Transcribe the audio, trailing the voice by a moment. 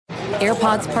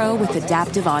AirPods Pro with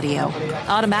adaptive audio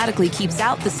automatically keeps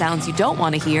out the sounds you don't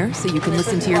want to hear so you can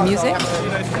listen to your music,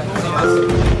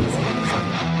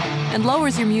 and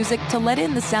lowers your music to let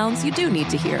in the sounds you do need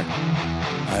to hear.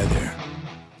 Hi there.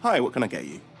 Hi, what can I get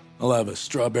you? I'll have a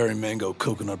strawberry mango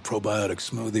coconut probiotic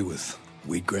smoothie with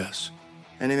wheatgrass.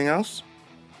 Anything else?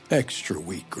 Extra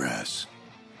wheatgrass.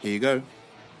 Here you go.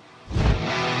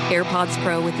 AirPods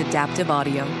Pro with adaptive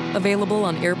audio. Available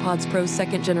on AirPods Pro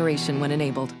 2nd generation when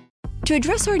enabled. To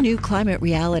address our new climate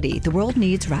reality, the world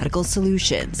needs radical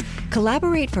solutions.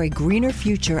 Collaborate for a greener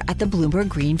future at the Bloomberg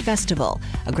Green Festival,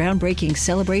 a groundbreaking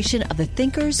celebration of the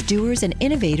thinkers, doers, and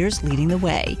innovators leading the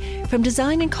way. From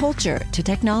design and culture to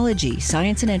technology,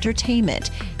 science, and entertainment,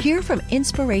 hear from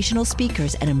inspirational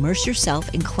speakers and immerse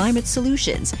yourself in climate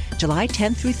solutions. July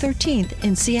 10th through 13th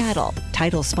in Seattle.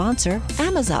 Title sponsor,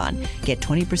 Amazon. Get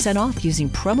 20% off using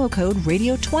promo code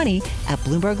RADIO20 at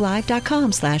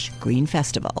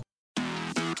BloombergLive.com/greenfestival.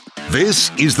 This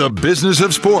is the Business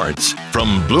of Sports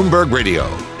from Bloomberg Radio.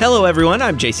 Hello, everyone.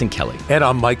 I'm Jason Kelly. And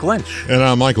I'm Mike Lynch. And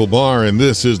I'm Michael Barr, and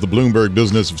this is the Bloomberg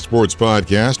Business of Sports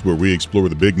podcast, where we explore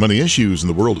the big money issues in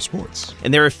the world of sports.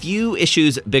 And there are a few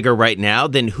issues bigger right now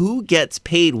than who gets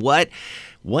paid what.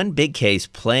 One big case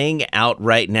playing out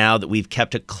right now that we've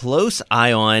kept a close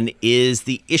eye on is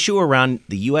the issue around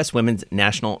the U.S. women's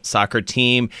national soccer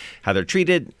team, how they're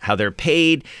treated, how they're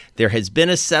paid. There has been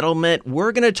a settlement.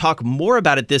 We're going to talk more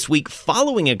about it this week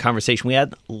following a conversation we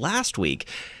had last week.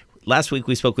 Last week,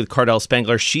 we spoke with Cardell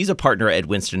Spangler. She's a partner at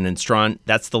Winston & Strawn.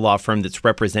 That's the law firm that's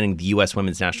representing the U.S.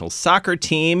 women's national soccer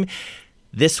team.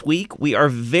 This week, we are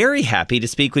very happy to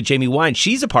speak with Jamie Wine.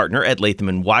 She's a partner at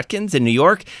Latham & Watkins in New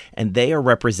York, and they are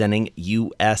representing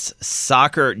U.S.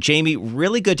 Soccer. Jamie,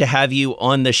 really good to have you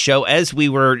on the show. As we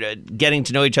were getting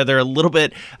to know each other a little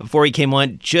bit before he came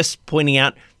on, just pointing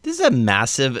out, this is a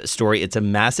massive story. It's a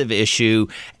massive issue.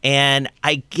 And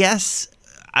I guess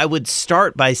I would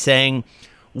start by saying,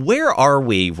 where are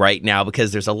we right now?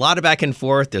 Because there's a lot of back and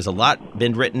forth. There's a lot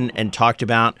been written and talked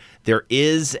about. There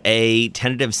is a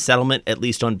tentative settlement, at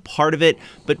least on part of it.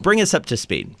 But bring us up to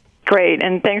speed. Great,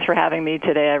 and thanks for having me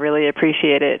today. I really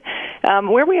appreciate it.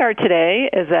 Where we are today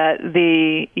is that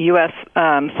the U.S.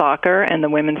 soccer and the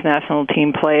women's national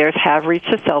team players have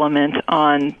reached a settlement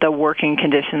on the working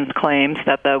conditions claims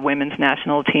that the women's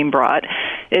national team brought.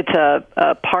 It's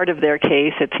a part of their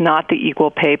case. It's not the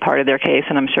equal pay part of their case,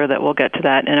 and I'm sure that we'll get to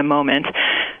that in a moment.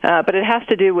 But it has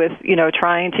to do with,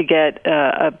 trying to get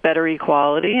a better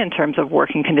equality in terms of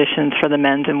working conditions for the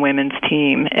men's and women's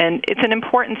team. And it's an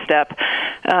important step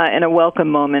and a welcome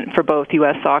moment for both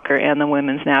U.S. soccer and the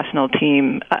women's national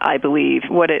team, I believe.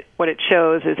 What it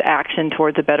shows is action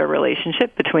towards a better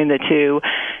relationship between the two,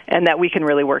 and that we can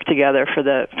really work together for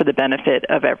the benefit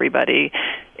of everybody.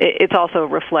 It's also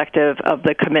reflective of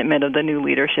the commitment of the new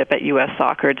leadership at U.S.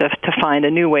 Soccer to find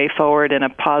a new way forward and a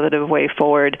positive way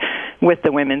forward with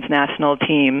the women's national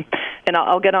team. And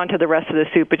I'll get on to the rest of the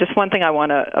soup, but just one thing I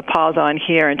want to pause on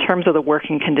here in terms of the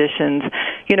working conditions.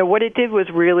 What it did was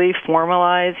really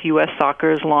formalize U.S.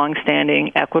 Soccer's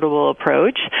longstanding equitable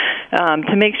approach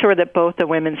to make sure that both the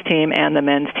women's team and the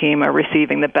men's team are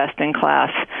receiving the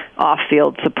best-in-class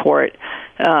off-field support,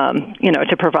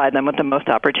 to provide them with the most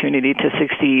opportunity to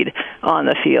succeed on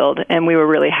the field. And we were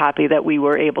really happy that we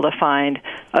were able to find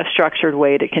a structured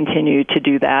way to continue to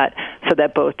do that so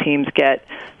that both teams get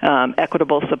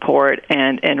equitable support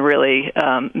and really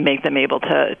make them able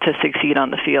to succeed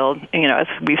on the field, as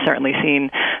we've certainly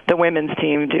seen the women's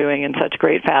team doing in such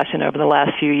great fashion over the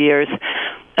last few years.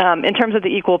 In terms of the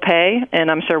equal pay,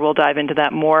 and I'm sure we'll dive into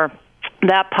that more,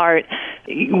 that part,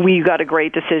 we got a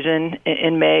great decision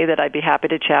in May that I'd be happy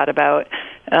to chat about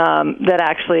that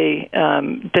actually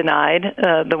denied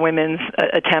the women's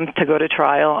attempt to go to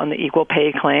trial on the equal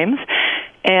pay claims.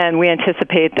 And we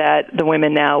anticipate that the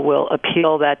women now will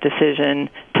appeal that decision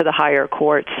to the higher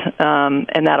courts,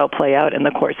 and that'll play out in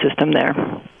the court system there.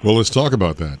 Well, let's talk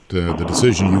about that. The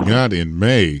decision you got in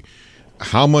May,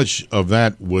 how much of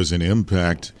that was an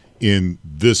impact in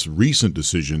this recent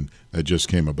decision that just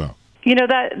came about?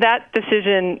 That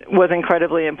decision was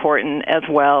incredibly important as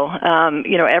well.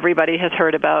 Everybody has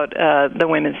heard about the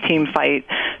women's team fight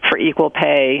for equal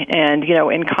pay, and,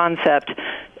 in concept,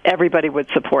 everybody would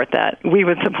support that. We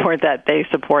would support that. They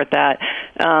support that.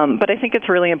 But I think it's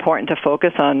really important to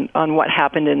focus on what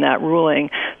happened in that ruling.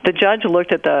 The judge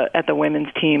looked at the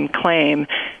women's team claim,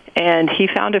 and he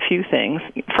found a few things.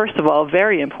 First of all,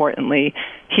 very importantly,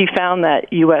 he found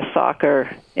that U.S.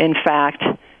 Soccer, in fact,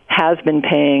 has been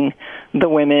paying the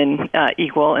women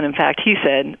equal, and in fact, he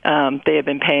said they have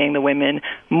been paying the women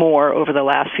more over the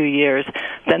last few years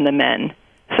than the men.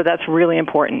 So that's really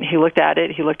important. He looked at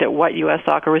it. He looked at what U.S.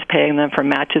 Soccer was paying them for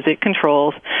matches it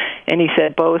controls, and he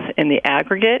said both in the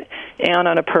aggregate and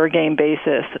on a per-game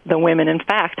basis, the women, in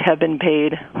fact, have been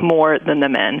paid more than the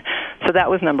men. So that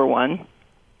was number one.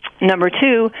 Number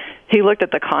two, he looked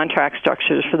at the contract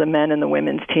structures for the men and the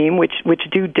women's team, which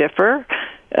do differ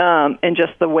in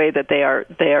just the way that they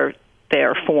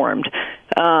are formed.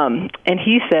 And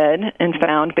he said and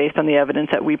found, based on the evidence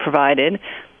that we provided,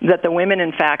 that the women,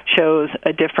 in fact, chose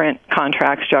a different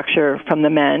contract structure from the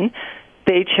men.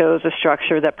 They chose a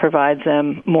structure that provides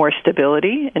them more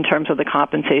stability in terms of the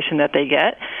compensation that they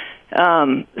get.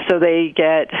 So they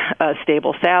get a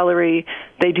stable salary.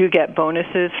 They do get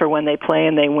bonuses for when they play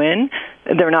and they win.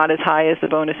 They're not as high as the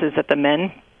bonuses that the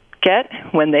men get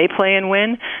when they play and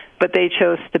win, but they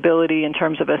chose stability in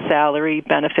terms of a salary,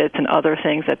 benefits, and other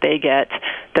things that they get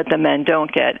that the men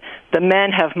don't get. The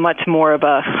men have much more of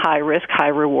a high-risk,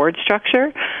 high-reward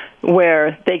structure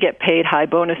where they get paid high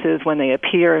bonuses when they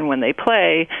appear and when they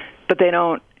play, but they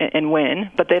don't and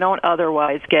win, but they don't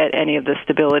otherwise get any of the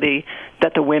stability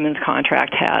that the women's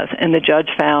contract has. And the judge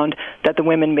found that the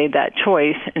women made that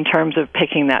choice in terms of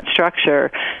picking that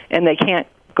structure, and they can't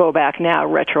go back now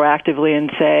retroactively and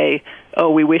say, oh,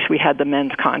 we wish we had the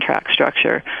men's contract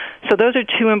structure. So those are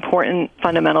two important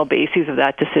fundamental bases of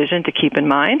that decision to keep in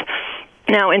mind.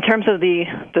 Now, in terms of the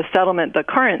settlement, the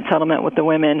current settlement with the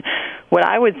women, what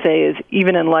I would say is,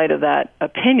 even in light of that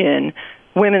opinion,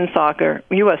 women's soccer,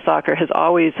 U.S. Soccer, has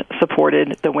always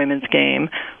supported the women's game,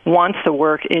 wants to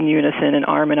work in unison and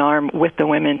arm with the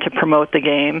women to promote the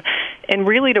game, and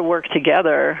really to work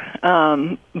together,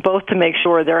 both to make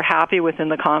sure they're happy within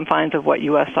the confines of what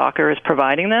U.S. Soccer is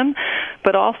providing them,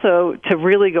 but also to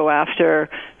really go after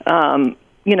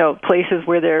places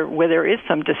where there is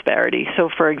some disparity. So,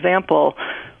 for example,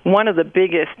 one of the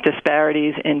biggest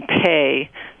disparities in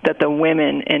pay that the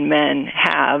women and men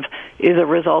have is a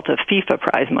result of FIFA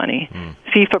prize money.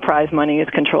 FIFA prize money is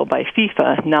controlled by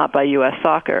FIFA, not by U.S.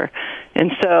 Soccer.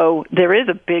 And so there is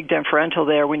a big differential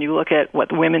there when you look at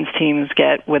what women's teams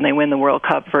get when they win the World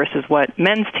Cup versus what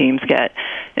men's teams get.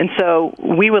 And so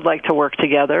we would like to work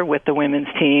together with the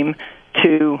women's team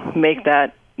to make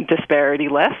that disparity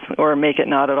less or make it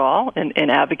not at all,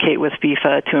 and advocate with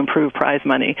FIFA to improve prize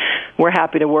money. We're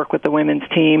happy to work with the women's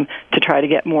team to try to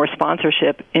get more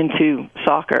sponsorship into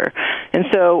soccer. And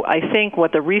so I think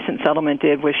what the recent settlement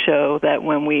did was show that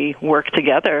when we work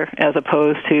together as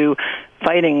opposed to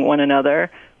fighting one another,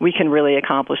 we can really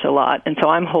accomplish a lot. And so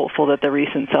I'm hopeful that the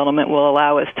recent settlement will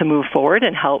allow us to move forward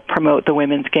and help promote the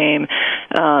women's game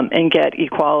and get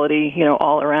equality,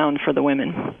 all around for the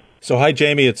women. So, hi,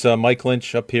 Jamie. It's Mike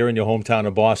Lynch up here in your hometown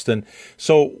of Boston.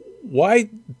 So why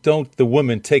don't the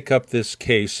women take up this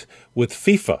case with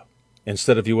FIFA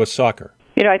instead of U.S. Soccer?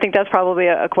 I think that's probably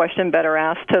a question better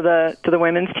asked to the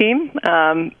women's team.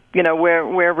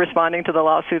 We're responding to the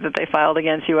lawsuit that they filed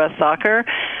against U.S. Soccer,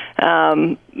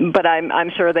 but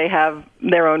I'm sure they have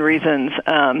their own reasons.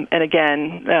 And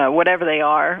again, whatever they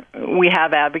are, we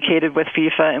have advocated with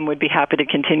FIFA and would be happy to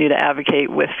continue to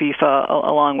advocate with FIFA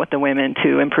along with the women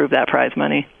to improve that prize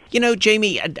money.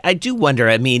 Jamie, I do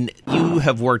wonder, you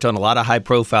have worked on a lot of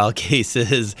high-profile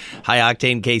cases,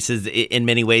 high-octane cases in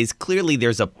many ways. Clearly,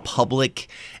 there's a public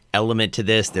element to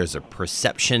this. There's a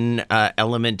perception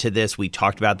element to this. We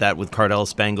talked about that with Cardell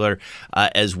Spangler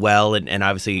as well. And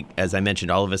obviously, as I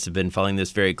mentioned, all of us have been following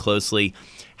this very closely.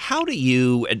 How do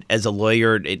you, as a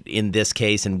lawyer in this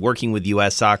case and working with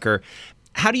U.S. Soccer,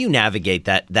 how do you navigate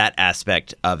that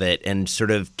aspect of it and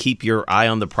sort of keep your eye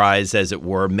on the prize, as it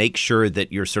were, make sure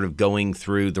that you're sort of going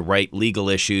through the right legal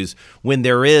issues when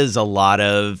there is a lot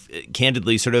of,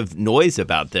 candidly, sort of noise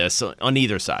about this on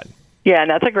either side? Yeah,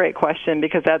 and that's a great question,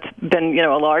 because that's been,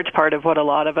 a large part of what a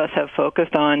lot of us have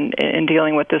focused on in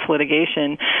dealing with this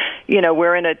litigation.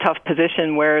 We're in a tough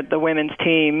position where the women's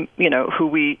team, who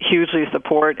we hugely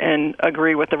support and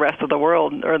agree with the rest of the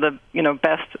world, are the,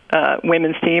 best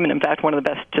women's team, and in fact one of the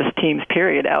best just teams,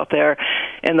 period, out there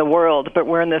in the world. But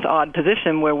we're in this odd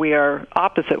position where we are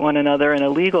opposite one another in a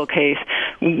legal case.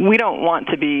 We don't want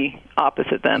to be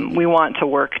opposite them. We want to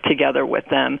work together with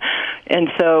them. And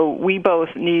so we both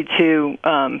need to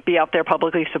be out there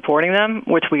publicly supporting them,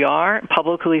 which we are,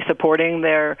 publicly supporting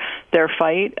their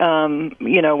fight,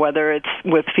 whether it's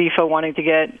with FIFA wanting to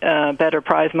get better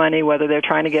prize money, whether they're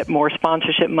trying to get more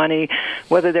sponsorship money,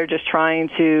 whether they're just trying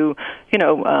to,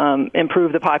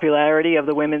 improve the popularity of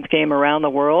the women's game around the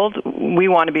world. We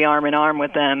want to be arm in arm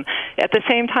with them. At the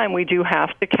same time, we do have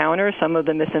to counter some of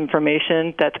the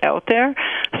misinformation that's out there.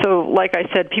 So, like I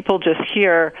said, people just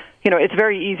hear, it's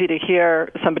very easy to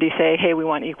hear somebody say, hey, we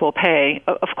want equal pay.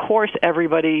 Of course,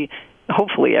 everybody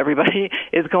hopefully everybody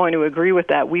is going to agree with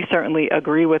that. We certainly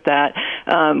agree with that.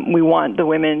 We want the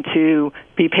women to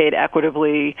be paid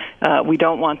equitably. We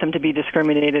don't want them to be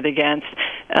discriminated against.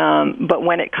 But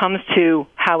when it comes to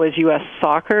how is U.S.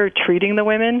 soccer treating the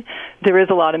women, there is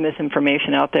a lot of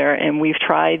misinformation out there, and we've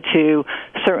tried to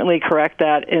certainly correct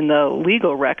that in the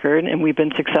legal record, and we've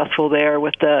been successful there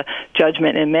with the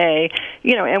judgment in May.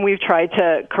 And we've tried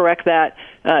to correct that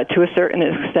to a certain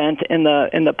extent in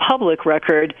the public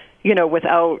record,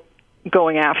 without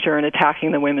going after and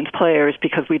attacking the women's players,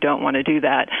 because we don't want to do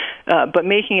that. But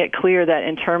making it clear that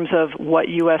in terms of what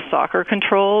U.S. soccer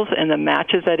controls and the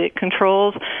matches that it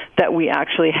controls, that we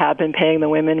actually have been paying the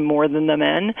women more than the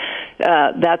men.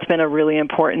 That's been a really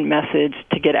important message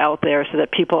to get out there so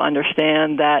that people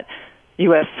understand that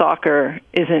U.S. soccer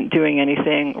isn't doing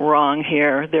anything wrong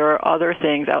here. There are other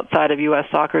things outside of U.S.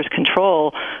 soccer's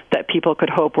control that people could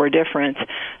hope were different.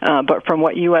 But from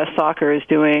what U.S. soccer is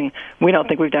doing, we don't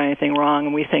think we've done anything wrong,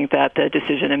 and we think that the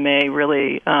decision in May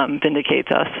really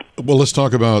vindicates us. Well, let's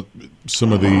talk about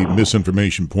some of the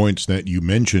misinformation points that you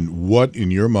mentioned. What, in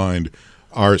your mind,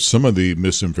 are some of the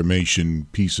misinformation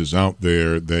pieces out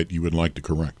there that you would like to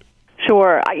correct?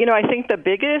 Sure. I think the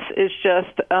biggest is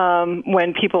just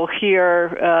when people hear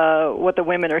what the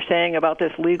women are saying about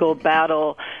this legal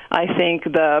battle, I think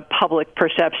the public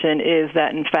perception is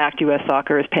that, in fact, U.S.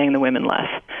 soccer is paying the women less.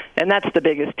 And that's the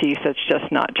biggest piece that's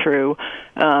just not true.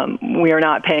 We are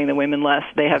not paying the women less.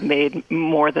 They have made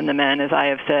more than the men, as I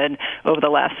have said, over the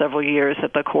last several years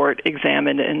that the court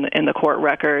examined in the court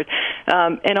record.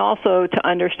 And also to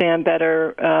understand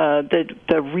better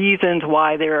the reasons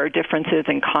why there are differences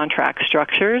in contract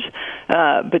structures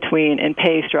and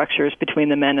pay structures between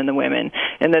the men and the women,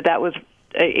 and that was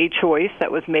a choice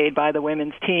that was made by the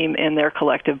women's team in their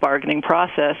collective bargaining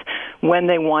process when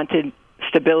they wanted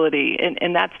stability,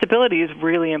 and that stability is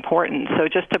really important. So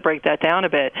just to break that down a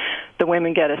bit, the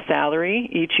women get a salary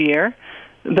each year.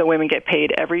 The women get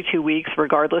paid every 2 weeks,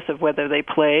 regardless of whether they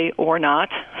play or not.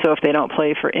 So if they don't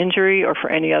play for injury or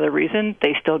for any other reason,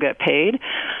 they still get paid.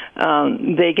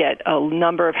 They get a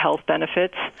number of health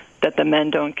benefits that the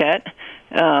men don't get.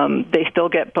 They still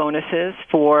get bonuses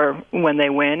for when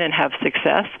they win and have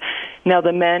success. Now,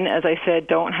 the men, as I said,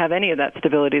 don't have any of that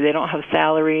stability. They don't have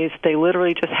salaries. They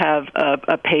literally just have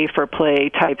a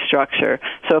pay-for-play type structure.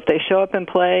 So if they show up and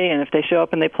play, and if they show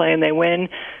up and they play and they win,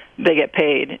 they get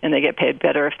paid, and they get paid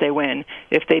better if they win.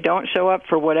 If they don't show up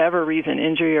for whatever reason,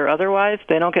 injury or otherwise,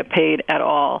 they don't get paid at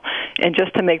all. And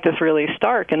just to make this really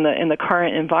stark in the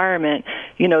current environment,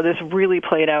 this really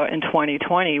played out in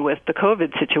 2020 with the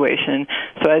COVID situation.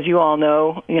 So as you all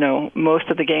know, most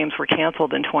of the games were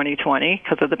canceled in 2020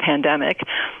 because of the pandemic.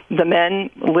 The men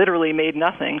literally made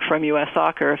nothing from U.S.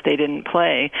 soccer if they didn't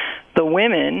play. The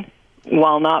women,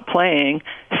 while not playing,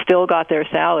 still got their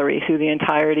salary through the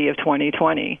entirety of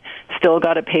 2020, still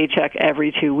got a paycheck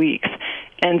every 2 weeks.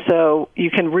 And so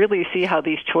you can really see how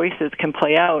these choices can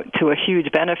play out to a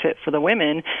huge benefit for the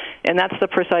women, and that's the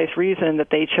precise reason that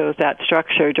they chose that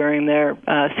structure during their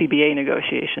CBA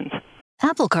negotiations.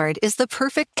 Apple Card is the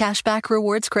perfect cashback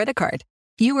rewards credit card.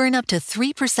 You earn up to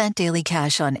 3% daily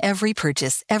cash on every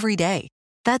purchase every day.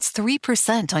 That's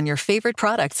 3% on your favorite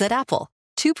products at Apple,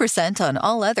 2% on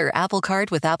all other Apple Card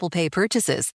with Apple Pay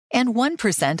purchases, and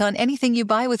 1% on anything you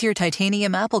buy with your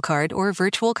titanium Apple Card or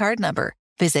virtual card number.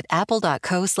 Visit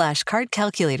apple.co/card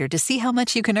calculator to see how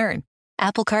much you can earn.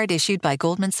 Apple Card issued by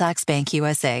Goldman Sachs Bank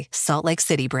USA, Salt Lake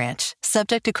City branch.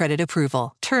 Subject to credit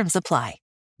approval. Terms apply.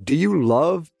 Do you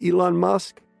love Elon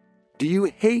Musk? Do you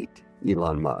hate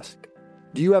Elon Musk?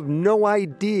 Do you have no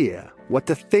idea what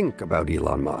to think about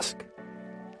Elon Musk?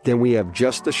 Then we have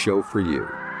just the show for you.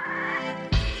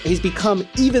 He's become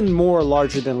even more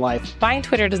larger than life. Buying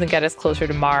Twitter doesn't get us closer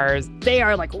to Mars. They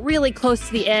are really close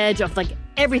to the edge of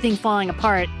everything falling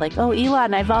apart. Oh,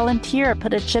 Elon, I volunteer.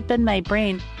 Put a chip in my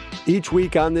brain. Each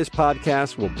week on this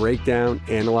podcast, we'll break down,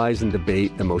 analyze, and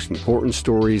debate the most important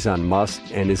stories on Musk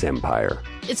and his empire.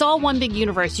 It's all one big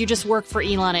universe. You just work for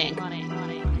Elon Inc.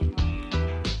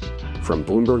 From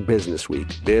Bloomberg Business Week,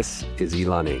 this is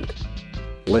Elon Inc.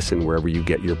 Listen wherever you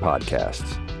get your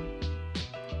podcasts.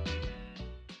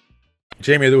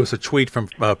 Jamie, there was a tweet from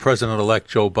President-elect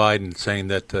Joe Biden saying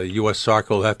that U.S.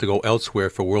 soccer will have to go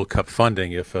elsewhere for World Cup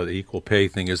funding if the equal pay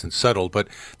thing isn't settled. But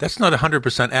that's not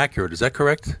 100% accurate. Is that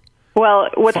correct? Well,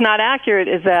 what's not accurate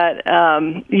is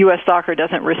that U.S. Soccer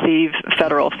doesn't receive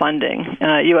federal funding.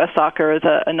 U.S. Soccer is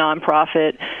a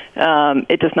nonprofit.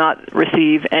 It does not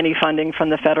receive any funding from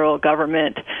the federal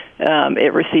government.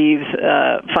 It receives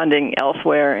funding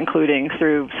elsewhere, including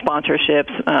through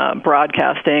sponsorships,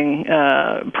 broadcasting,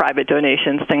 private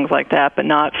donations, things like that, but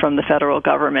not from the federal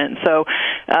government. So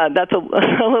that's a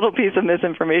little piece of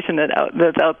misinformation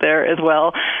that's out there as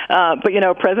well. But,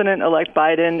 President-elect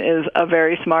Biden is a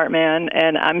very smart man,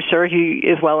 and I'm sure he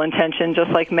is well-intentioned, just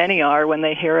like many are when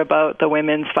they hear about the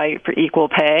women's fight for equal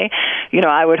pay.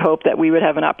 I would hope that we would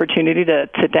have an opportunity to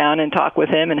sit down and talk with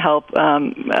him and help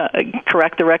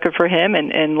correct the record for him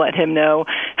and let him know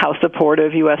how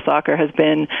supportive U.S. Soccer has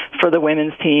been for the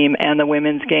women's team and the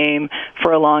women's game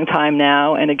for a long time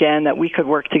now. And again, that we could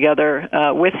work together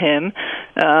with him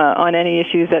on any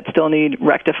issues that still need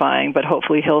rectifying, but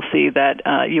hopefully he'll see that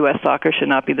U.S. Soccer should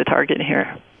not be the target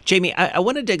here. Jamie, I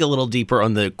want to dig a little deeper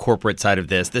on the corporate side of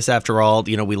this. This, after all,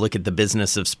 we look at the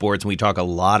business of sports and we talk a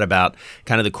lot about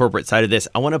kind of the corporate side of this.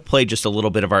 I want to play just a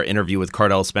little bit of our interview with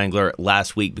Cardell Spangler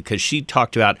last week because she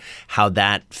talked about how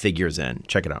that figures in.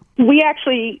 Check it out. We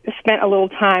actually spent a little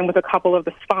time with a couple of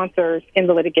the sponsors in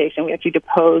the litigation. We actually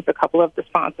deposed a couple of the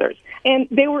sponsors. And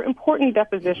they were important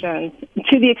depositions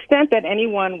to the extent that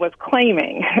anyone was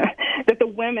claiming that the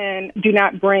women do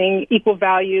not bring equal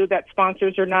value, that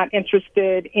sponsors are not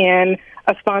interested in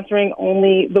sponsoring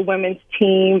only the women's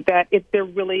team, that if they're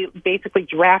really basically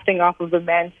drafting off of the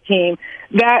men's team.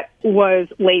 That was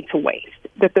laid to waste,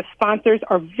 that the sponsors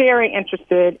are very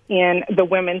interested in the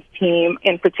women's team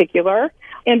in particular.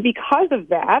 And because of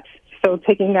that, so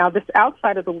taking now this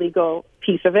outside of the legal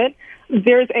piece of it,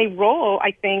 there's a role,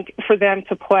 I think, for them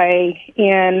to play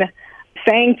in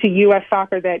saying to U.S.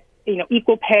 Soccer that,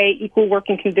 equal pay, equal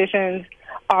working conditions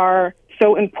are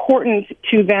so important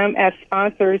to them as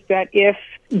sponsors that if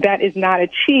that is not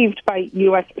achieved by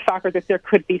U.S. Soccer, that there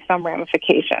could be some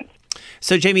ramifications.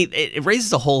 So, Jamie, it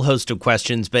raises a whole host of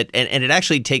questions, but and it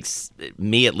actually takes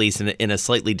me, at least, in a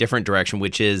slightly different direction,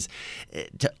 which is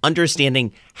to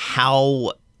understanding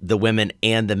how the women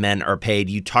and the men are paid.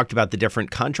 You talked about the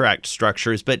different contract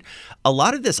structures, but a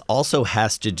lot of this also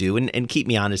has to do, and keep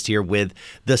me honest here, with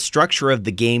the structure of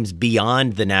the games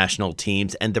beyond the national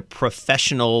teams and the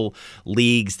professional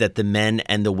leagues that the men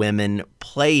and the women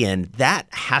play in. That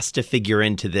has to figure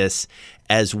into this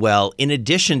as well, in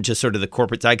addition to sort of the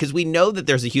corporate side, because we know that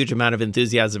there's a huge amount of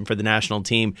enthusiasm for the national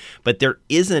team, but there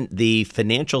isn't the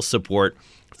financial support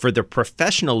for the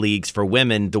professional leagues for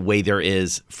women the way there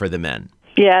is for the men.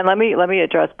 Yeah, and let me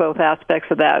address both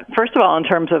aspects of that. First of all, in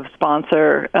terms of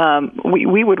sponsor,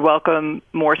 we would welcome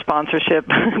more sponsorship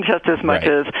just as much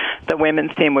as the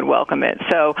women's team would welcome it.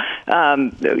 So,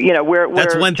 we're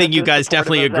that's one thing you guys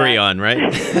definitely agree on,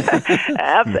 right?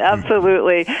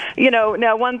 Absolutely.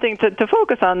 Now one thing to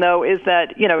focus on though is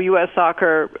that U.S.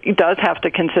 Soccer does have to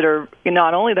consider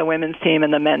not only the women's team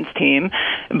and the men's team,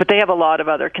 but they have a lot of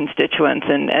other constituents.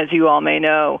 And as you all may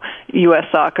know, U.S.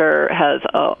 Soccer has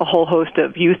a whole host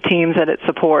of youth teams that it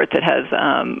supports. It has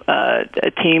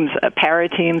para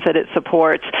teams that it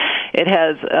supports. It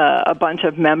has a bunch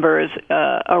of members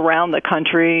around the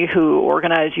country who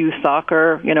organize youth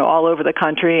soccer, all over the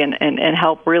country and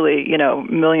help really,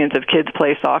 millions of kids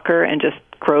play soccer and just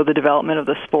grow the development of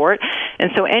the sport.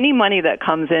 And so any money that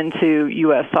comes into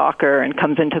U.S. Soccer and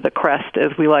comes into the crest,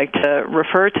 as we like to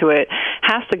refer to it,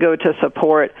 has to go to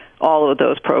support all of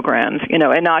those programs,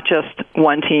 and not just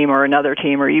one team or another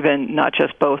team, or even not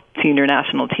just both senior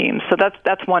national teams. So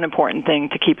that's one important thing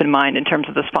to keep in mind in terms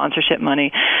of the sponsorship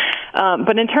money.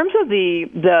 But in terms of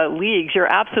the leagues,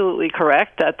 you're absolutely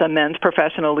correct that the men's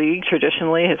professional league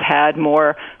traditionally has had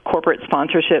more corporate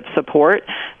sponsorship support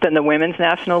than the women's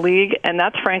national league, and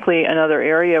that's frankly another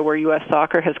area where U.S.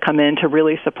 Soccer has come in to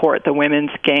really support the women's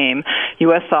game.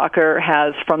 U.S. Soccer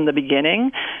has, from the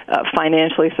beginning,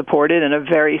 financially supported in a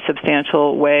very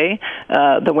substantial way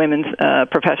the women's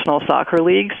professional soccer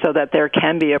league, so that there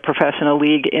can be a professional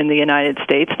league in the United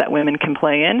States that women can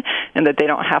play in, and that they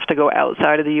don't have to go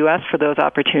outside of the U.S. for those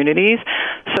opportunities.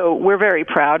 So we're very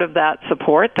proud of that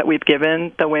support that we've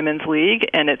given the women's league,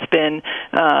 and it's been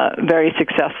very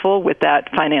successful with that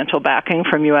financial backing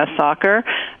from U.S. Soccer.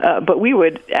 But we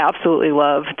would absolutely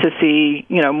love to see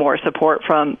more support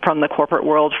from the corporate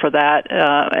world for that,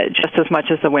 just as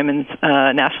much as the women's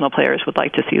national players would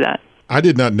like to see that. I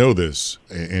did not know this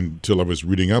until I was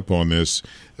reading up on this.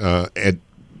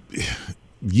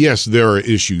 Yes, there are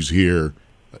issues here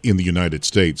in the United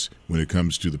States when it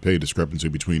comes to the pay discrepancy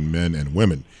between men and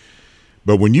women.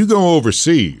 But when you go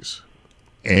overseas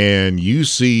and you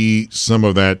see some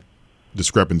of that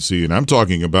discrepancy, and I'm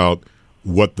talking about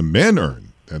what the men earn,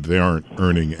 they aren't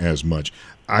earning as much.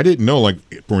 I didn't know, like,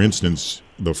 for instance,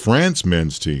 the France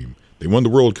men's team, they won the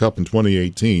World Cup in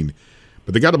 2018,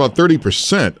 but they got about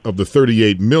 30% of the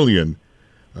 $38 million.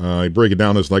 I break it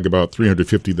down as like about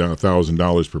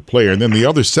 $350,000 per player. And then the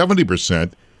other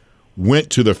 70% went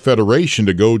to the federation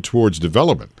to go towards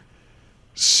development.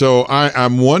 So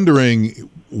I'm wondering,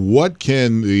 what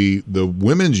can the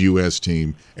women's U.S.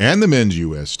 team and the men's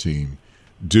U.S. team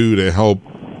do to help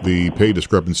the pay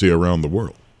discrepancy around the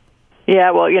world?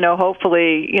 Yeah, well,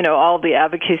 hopefully, all the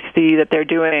advocacy that they're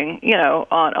doing,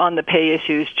 on the pay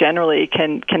issues generally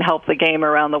can help the game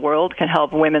around the world, can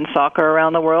help women's soccer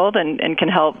around the world, and can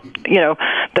help,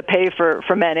 the pay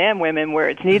for men and women where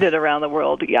it's needed around the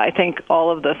world. Yeah, I think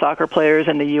all of the soccer players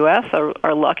in the U.S.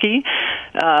 are lucky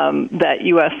that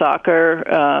U.S. soccer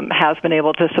has been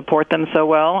able to support them so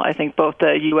well. I think both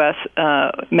the U.S.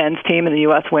 Men's team and the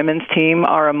U.S. women's team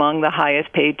are among the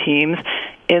highest paid teams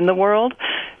in the world.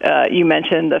 You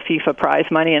mentioned the FIFA prize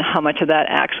money and how much of that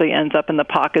actually ends up in the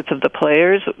pockets of the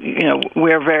players.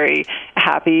 We're very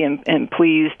happy and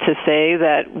pleased to say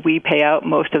that we pay out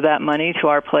most of that money to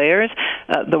our players.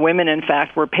 The women, in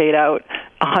fact, were paid out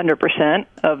 100%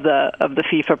 of the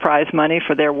FIFA prize money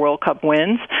for their World Cup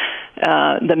wins.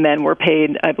 The men were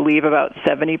paid, I believe, about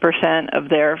 70% of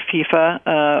their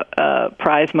FIFA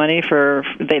prize money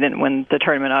they didn't win the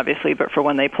tournament, obviously, but for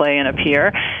when they play and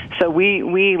appear. So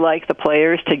we like the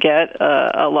players to get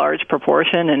a large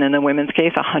proportion, and in the women's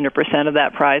case, 100% of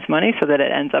that prize money, so that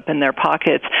it ends up in their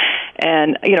pockets.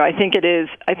 And I think it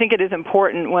is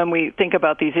important when we think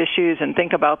about these issues and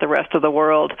think about the rest of the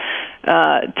world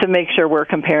to make sure we're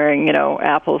comparing,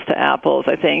 apples to apples.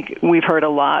 I think we've heard a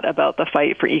lot about the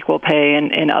fight for equal pay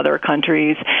in other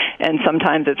countries, and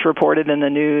sometimes it's reported in the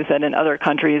news that in other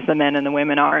countries the men and the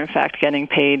women are in fact getting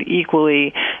paid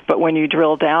equally. But when you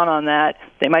drill down on that,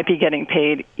 they might be getting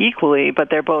paid equally, but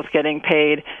they're both getting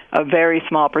paid a very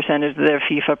small percentage of their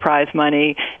FIFA prize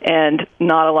money and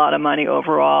not a lot of money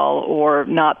overall, or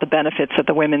not the benefits that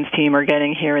the women's team are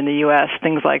getting here in the U.S.,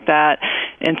 things like that.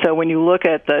 And so when you look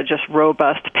at the just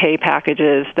robust pay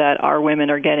packages that our women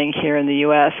are getting here in the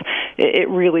U.S., it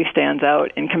really stands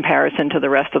out in comparison to the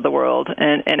rest of the world.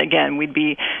 And again, we'd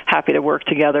be happy to work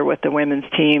together with the women's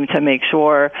team to make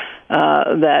sure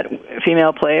that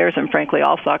female players and frankly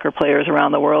all soccer players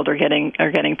around the world are getting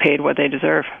paid what they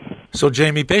deserve. So,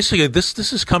 Jamie, basically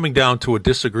this is coming down to a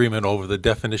disagreement over the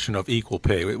definition of equal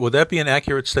pay. Would that be an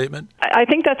accurate statement? I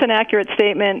think that's an accurate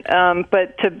statement,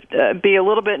 but to be a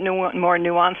little bit more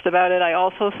nuanced about it, I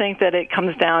also think that it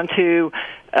comes down to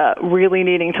really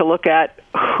needing to look at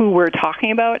who we're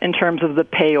talking about in terms of the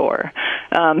payor.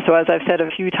 So as I've said a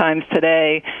few times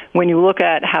today, when you look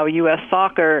at how U.S.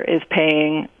 soccer is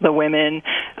paying the women,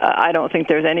 I don't think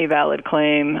there's any valid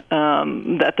claim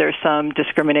that there's some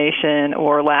discrimination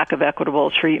or lack of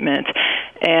equitable treatment.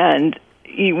 And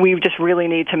we just really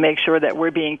need to make sure that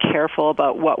we're being careful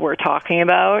about what we're talking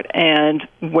about and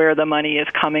where the money is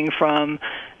coming from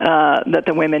that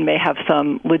the women may have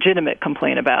some legitimate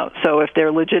complaint about. So if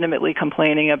they're legitimately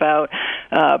complaining about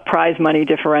prize money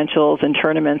differentials in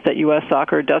tournaments that U.S.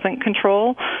 soccer doesn't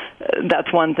control,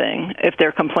 that's one thing. If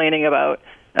they're complaining about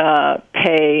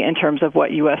pay in terms of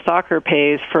what U.S. soccer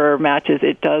pays for matches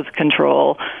it does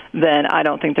control, then I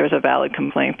don't think there's a valid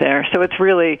complaint there. So it's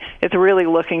really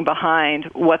looking behind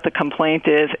what the complaint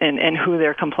is and who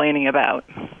they're complaining about.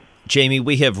 Jamie,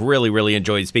 we have really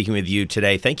enjoyed speaking with you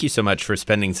today. Thank you so much for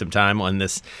spending some time on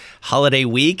this holiday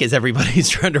week as everybody's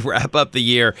trying to wrap up the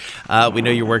year. We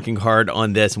know you're working hard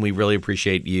on this, and we really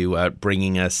appreciate you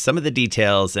bringing us some of the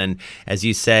details. And as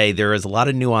you say, there is a lot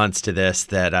of nuance to this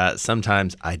that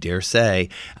sometimes, I dare say,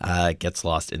 gets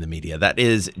lost in the media. That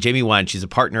is Jamie Wine. She's a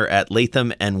partner at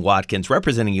Latham & Watkins,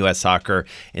 representing U.S. Soccer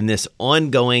in this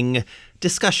ongoing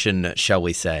discussion, shall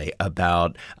we say,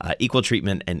 about equal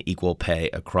treatment and equal pay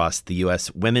across the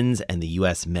U.S. women's and the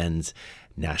U.S. men's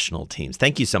national teams.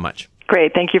 Thank you so much.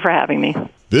 Great. Thank you for having me.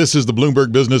 This is the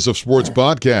Bloomberg Business of Sports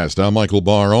podcast. I'm Michael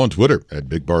Barr on Twitter at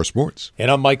Big Bar Sports.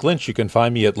 And I'm Mike Lynch. You can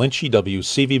find me at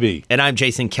LynchyWCVB. And I'm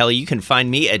Jason Kelly. You can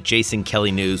find me at Jason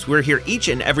Kelly News. We're here each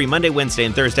and every Monday, Wednesday,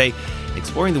 and Thursday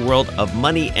exploring the world of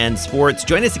money and sports.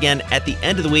 Join us again at the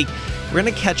end of the week. We're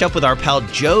going to catch up with our pal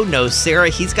Joe Nocera.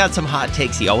 He's got some hot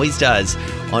takes, he always does,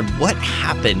 on what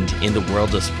happened in the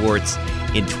world of sports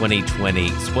in 2020.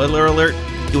 Spoiler alert,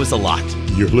 it was a lot.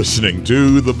 You're listening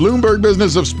to the Bloomberg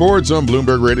Business of Sports on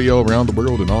Bloomberg Radio around the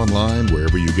world and online,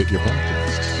 wherever you get your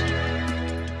podcasts.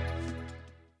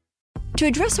 To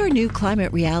address our new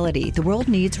climate reality, the world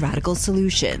needs radical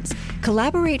solutions.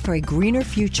 Collaborate for a greener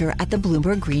future at the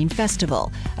Bloomberg Green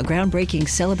Festival, a groundbreaking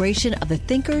celebration of the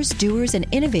thinkers, doers, and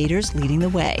innovators leading the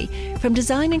way. From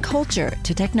design and culture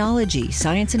to technology,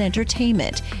 science, and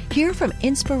entertainment, hear from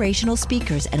inspirational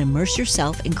speakers and immerse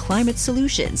yourself in climate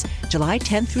solutions. July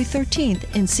 10th through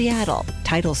 13th in Seattle.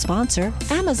 Title sponsor,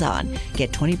 Amazon.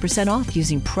 Get 20% off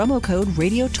using promo code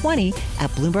RADIO20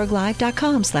 at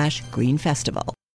BloombergLive.com/Green Festival.